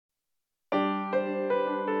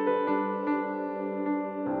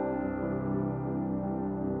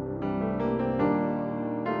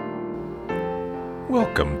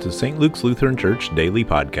Welcome to St. Luke's Lutheran Church Daily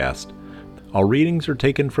Podcast. All readings are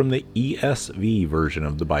taken from the ESV version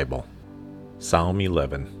of the Bible. Psalm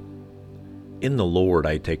 11. In the Lord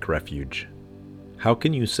I take refuge. How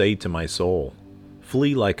can you say to my soul,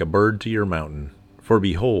 flee like a bird to your mountain? For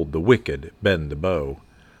behold, the wicked bend the bow.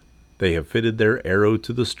 They have fitted their arrow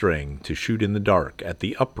to the string to shoot in the dark at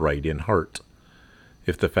the upright in heart.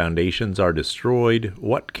 If the foundations are destroyed,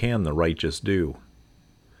 what can the righteous do?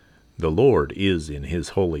 The Lord is in his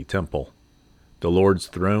holy temple. The Lord's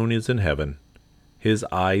throne is in heaven. His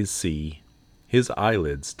eyes see. His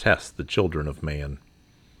eyelids test the children of man.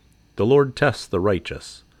 The Lord tests the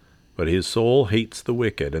righteous, but his soul hates the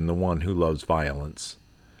wicked and the one who loves violence.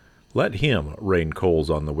 Let him rain coals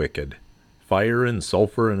on the wicked. Fire and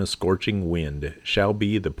sulfur and a scorching wind shall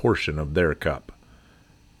be the portion of their cup.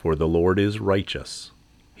 For the Lord is righteous.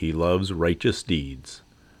 He loves righteous deeds.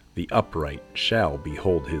 The upright shall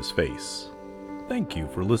behold his face. Thank you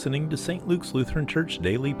for listening to St. Luke's Lutheran Church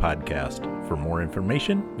Daily Podcast. For more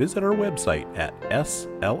information, visit our website at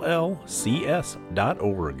sllcs.org.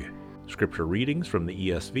 Scripture readings from the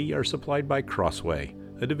ESV are supplied by Crossway,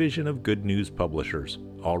 a division of Good News Publishers.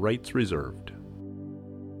 All rights reserved.